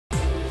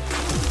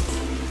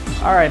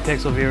Alright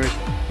Pixel viewers,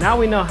 now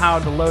we know how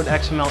to load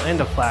XML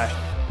into Flash,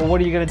 but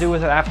what are you going to do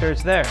with it after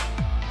it's there?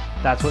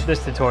 That's what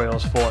this tutorial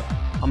is for.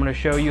 I'm going to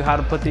show you how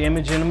to put the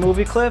image in a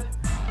movie clip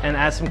and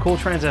add some cool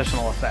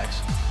transitional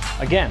effects.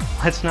 Again,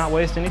 let's not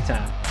waste any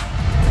time.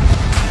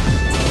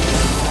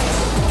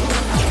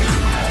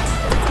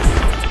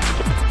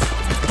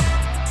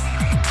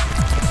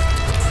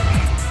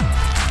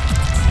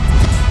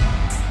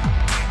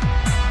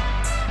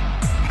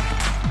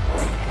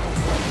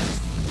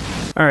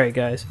 Alright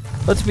guys,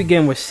 let's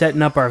begin with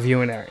setting up our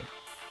viewing area.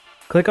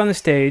 Click on the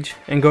stage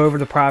and go over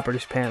to the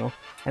Properties panel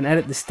and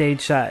edit the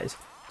stage size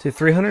to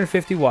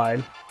 350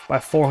 wide by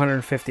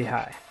 450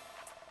 high.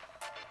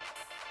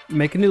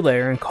 Make a new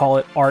layer and call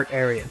it Art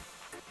Area.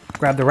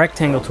 Grab the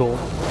Rectangle tool,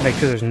 make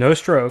sure there's no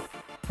stroke,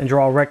 and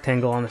draw a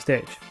rectangle on the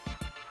stage.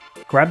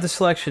 Grab the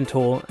Selection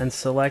tool and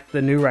select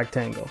the new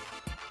rectangle.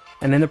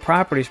 And in the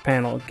Properties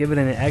panel, give it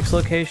an X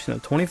location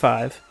of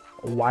 25,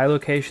 a Y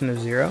location of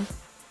 0,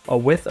 a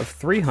width of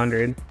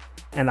 300,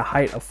 and a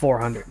height of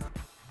 400.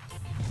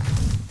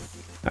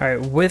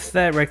 Alright, with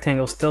that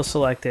rectangle still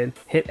selected,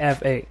 hit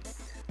F8.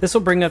 This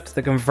will bring up to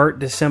the Convert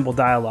to Symbol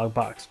dialog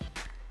box.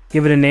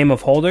 Give it a name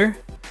of holder,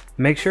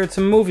 make sure it's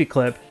a movie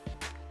clip,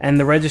 and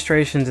the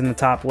registration's in the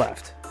top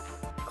left.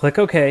 Click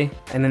OK,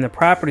 and in the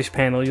Properties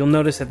panel you'll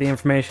notice that the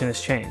information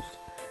has changed.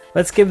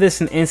 Let's give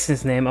this an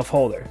instance name of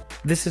holder.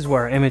 This is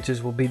where our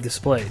images will be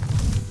displayed.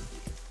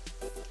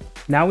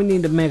 Now we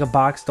need to make a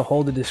box to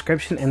hold the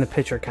description and the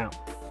picture count.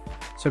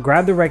 So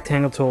grab the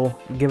rectangle tool,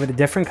 give it a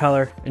different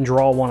color, and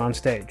draw one on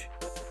stage.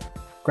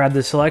 Grab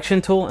the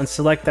Selection tool and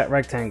select that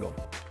rectangle.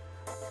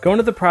 Go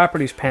into the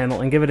Properties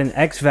panel and give it an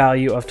X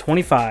value of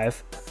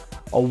 25,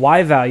 a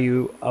Y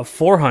value of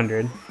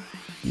 400,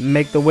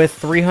 make the width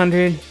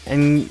 300,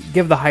 and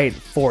give the height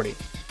 40.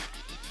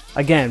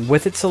 Again,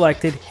 with it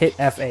selected, hit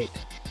F8.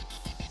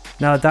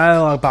 Now the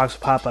dialog box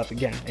will pop up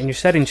again, and your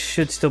settings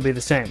should still be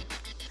the same.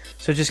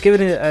 So just give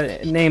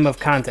it a name of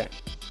content.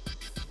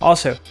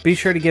 Also, be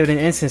sure to give it an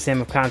instance name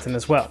of content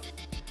as well.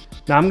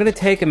 Now I'm going to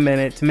take a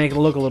minute to make it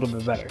look a little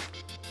bit better,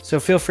 so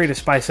feel free to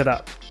spice it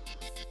up.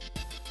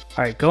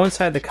 Alright, go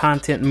inside the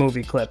content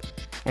movie clip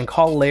and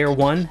call layer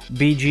 1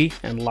 BG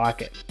and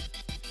lock it.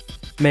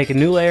 Make a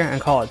new layer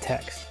and call it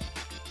text.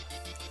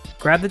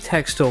 Grab the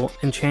text tool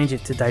and change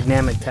it to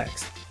dynamic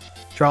text.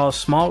 Draw a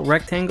small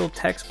rectangle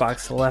text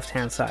box to the left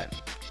hand side.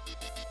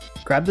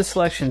 Grab the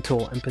Selection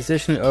tool and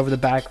position it over the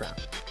background,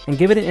 and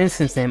give it an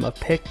instance name of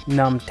Pick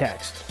Num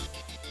Text.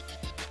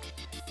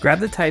 Grab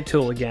the Type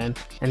tool again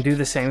and do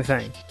the same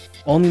thing,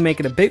 only make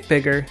it a bit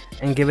bigger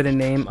and give it a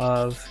name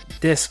of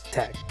Disk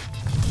Tag.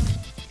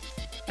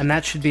 And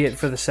that should be it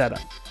for the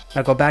setup.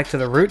 Now go back to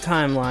the root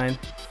timeline,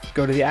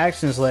 go to the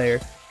Actions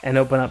layer, and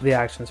open up the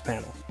Actions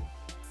panel.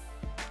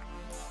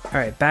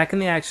 Alright, back in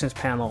the Actions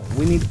panel,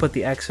 we need to put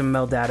the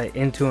XML data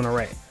into an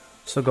array.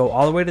 So go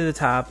all the way to the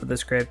top of the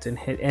script and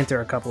hit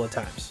enter a couple of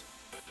times.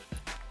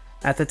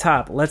 At the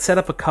top, let's set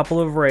up a couple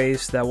of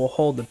arrays that will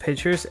hold the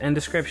pictures and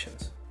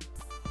descriptions.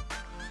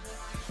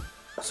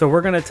 So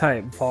we're going to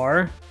type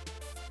var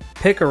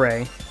pick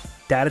array,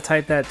 data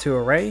type that to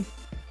array,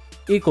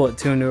 equal it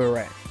to a new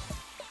array.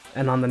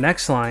 And on the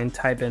next line,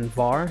 type in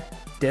var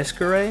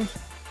disk array,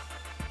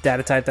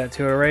 data type that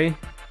to array,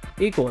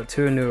 equal it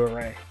to a new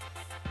array.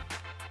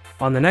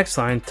 On the next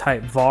line,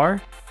 type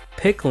var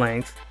pick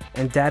length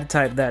and data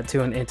type that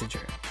to an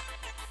integer.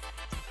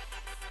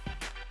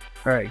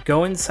 Alright,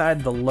 go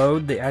inside the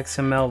load the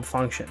XML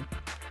function.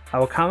 I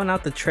will comment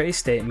out the trace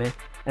statement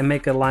and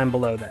make a line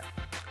below that.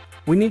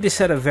 We need to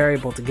set a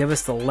variable to give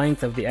us the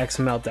length of the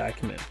XML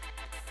document.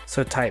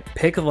 So type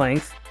pick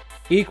length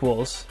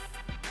equals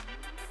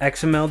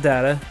XML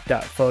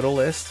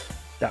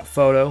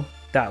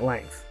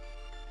data.photolist.photo.length.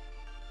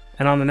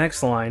 And on the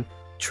next line,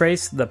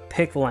 trace the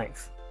pick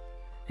length,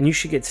 and you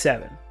should get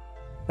 7.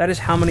 That is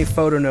how many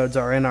photo nodes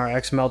are in our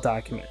XML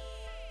document.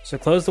 So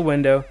close the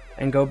window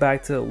and go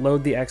back to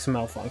load the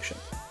XML function.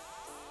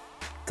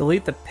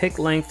 Delete the pick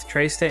length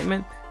trace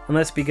statement and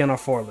let's begin our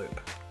for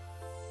loop.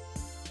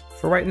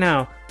 For right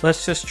now,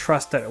 let's just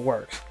trust that it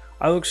works.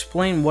 I will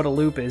explain what a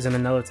loop is in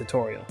another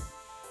tutorial.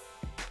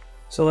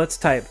 So let's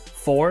type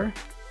for,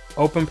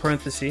 open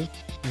parenthesis,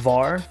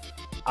 var,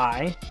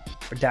 I,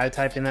 or data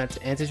typing that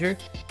to integer,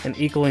 and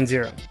equaling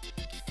 0.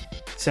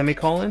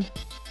 Semicolon,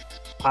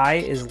 I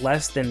is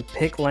less than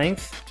pick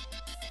length,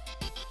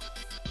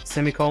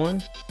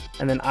 semicolon,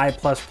 and then I++,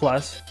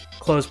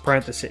 close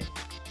parenthesis.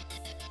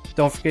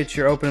 Don't forget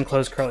your open and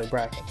close curly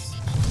brackets.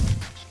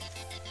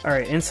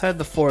 Alright, inside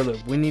the for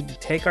loop, we need to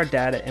take our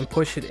data and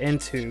push it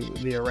into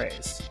the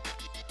arrays.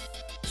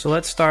 So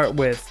let's start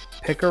with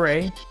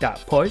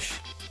pickarray.push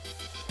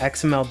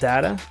XML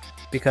data,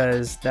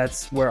 because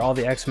that's where all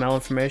the XML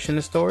information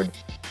is stored,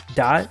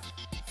 dot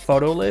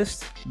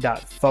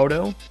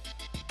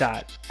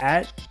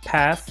photolist.photo.at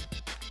path,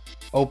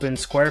 open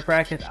square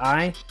bracket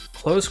I,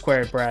 close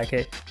square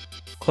bracket,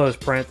 close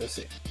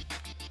parenthesis.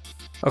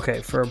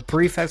 Okay, for a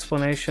brief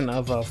explanation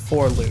of a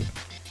for loop,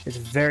 it's a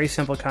very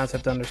simple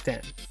concept to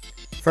understand.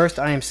 First,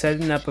 I am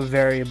setting up a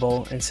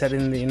variable and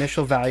setting the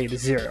initial value to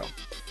 0.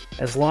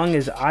 As long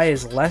as I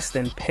is less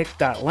than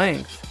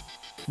pic.length,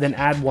 then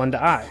add 1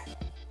 to I.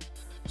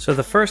 So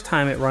the first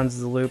time it runs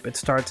the loop, it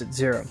starts at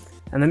 0,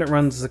 and then it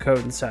runs the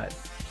code inside.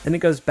 Then it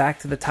goes back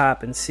to the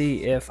top and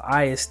see if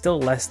I is still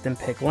less than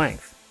pic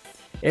length.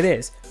 It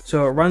is,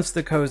 so it runs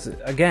the code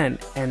again,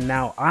 and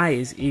now I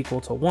is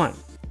equal to 1.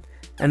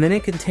 And then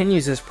it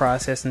continues this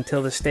process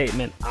until the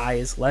statement I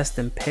is less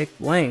than pic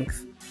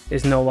length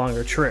is no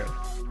longer true.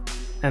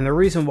 And the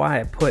reason why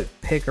I put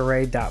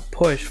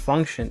picArray.push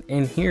function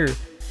in here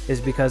is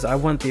because I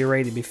want the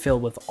array to be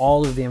filled with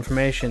all of the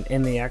information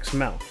in the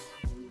XML.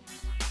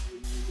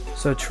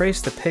 So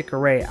trace the pic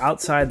array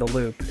outside the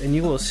loop and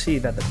you will see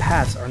that the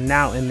paths are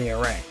now in the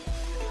array.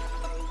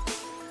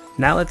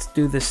 Now let's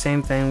do the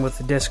same thing with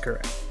the disk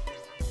array.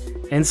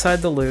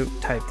 Inside the loop,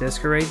 type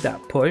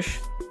diskarray.push,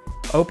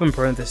 open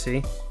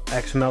parenthesis,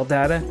 XML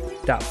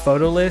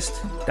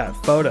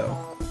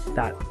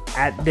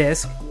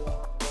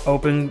data.photolist.photo.atDisk,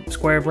 open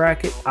square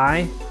bracket,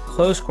 I,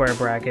 close square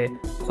bracket,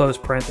 close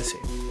parenthesis.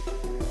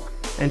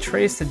 And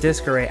trace the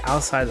disk array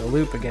outside the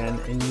loop again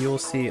and you'll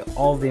see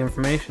all the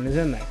information is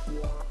in there.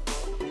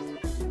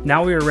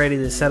 Now we are ready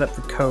to set up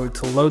the code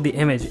to load the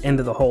image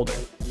into the holder.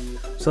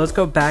 So let's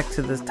go back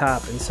to the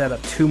top and set up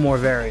 2 more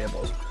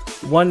variables.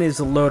 One is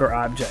the loader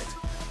object.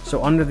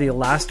 So under the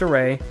last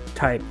array,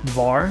 type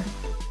var,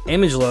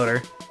 image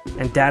loader,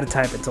 and data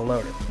type it to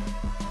loader.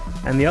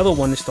 And the other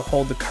one is to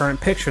hold the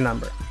current picture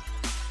number.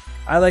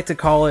 I like to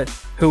call it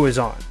who is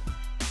on.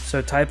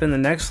 So type in the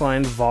next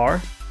line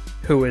var,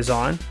 who is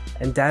on,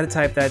 and data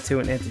type that to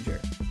an integer.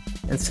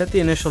 And set the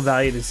initial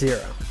value to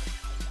 0.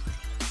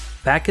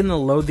 Back in the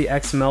load the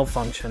XML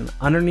function,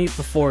 underneath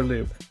the for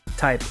loop,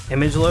 type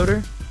image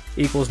loader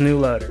equals new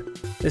loader.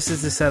 This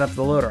is to set up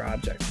the loader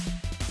object.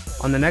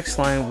 On the next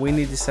line, we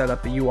need to set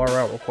up a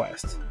URL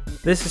request.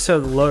 This is so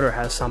the loader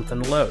has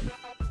something to load.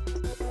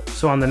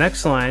 So on the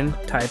next line,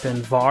 type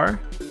in var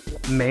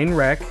main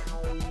rec,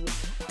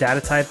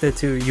 data type that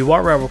to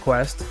URL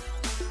request,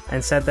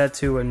 and set that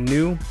to a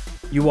new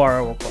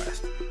URL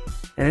request.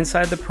 And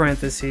inside the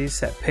parentheses,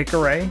 set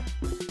picArray,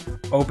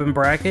 open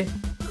bracket,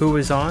 who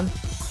is on,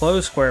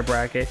 close square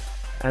bracket,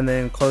 and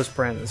then close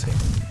parenthesis.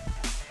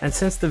 And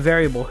since the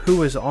variable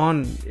who is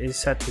on is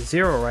set to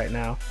 0 right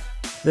now,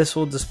 this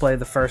will display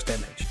the first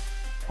image.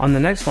 On the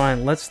next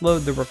line, let's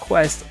load the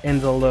request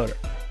into the loader.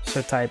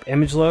 So type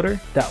image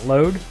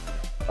loader.load,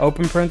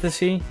 open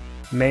parenthesis,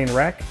 main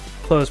rec,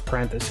 close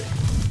parenthesis.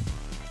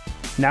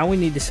 Now we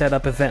need to set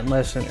up event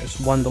listeners,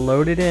 one to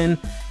load it in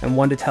and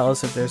one to tell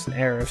us if there's an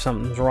error if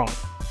something's wrong.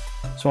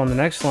 So on the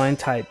next line,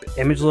 type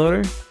image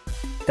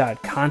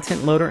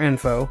loader.content loader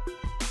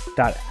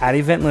info.add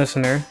event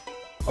listener,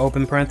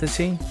 open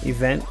parenthesis,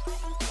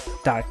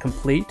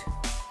 event.complete,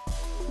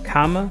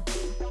 comma,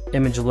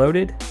 image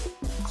loaded,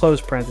 close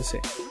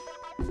parenthesis.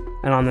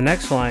 And on the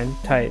next line,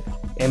 type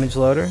image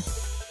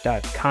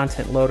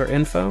loader.content loader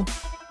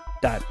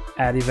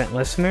info.add event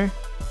listener,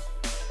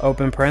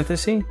 open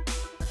parenthesis,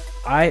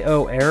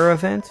 IO error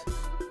event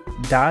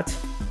dot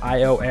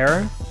IO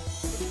error,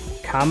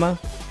 comma,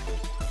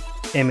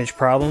 image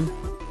problem,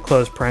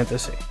 close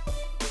parenthesis.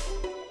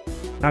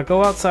 Now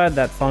go outside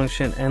that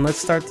function and let's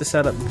start to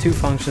set up the 2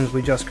 functions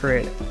we just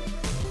created.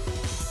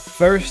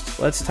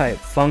 First, let's type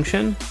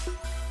function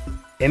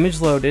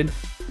image loaded,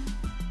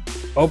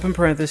 open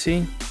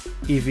parenthesis,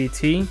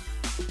 EVT,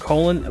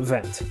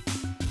 event,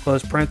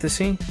 close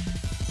parenthesis,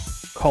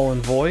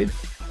 void,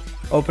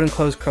 open and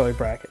close curly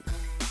bracket.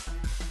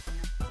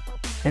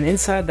 And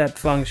inside that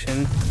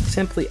function,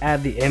 simply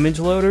add the image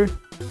loader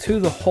to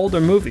the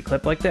holder movie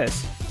clip like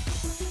this.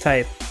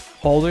 Type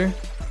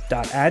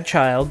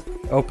holder.addChild,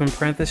 open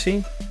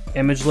parenthesis,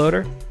 image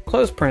loader,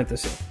 close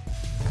parenthesis.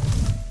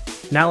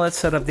 Now let's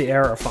set up the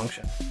error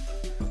function.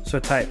 So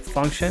type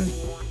function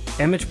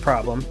image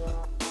problem,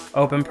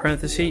 open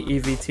parenthesis,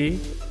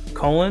 EVT,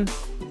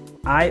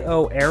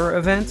 IO error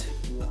event,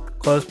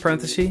 close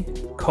parenthesis,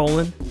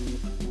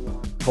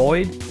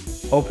 void,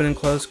 open and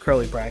close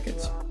curly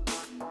brackets.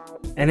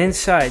 And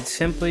inside,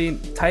 simply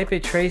type a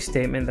trace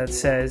statement that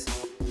says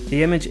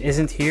the image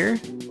isn't here,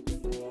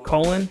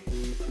 close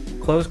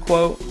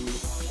quote,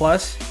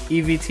 plus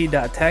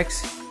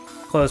evt.text,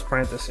 close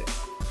parenthesis.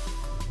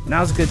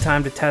 Now's a good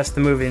time to test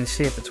the movie and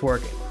see if it's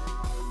working.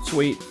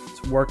 Sweet,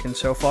 it's working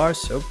so far,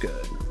 so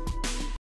good.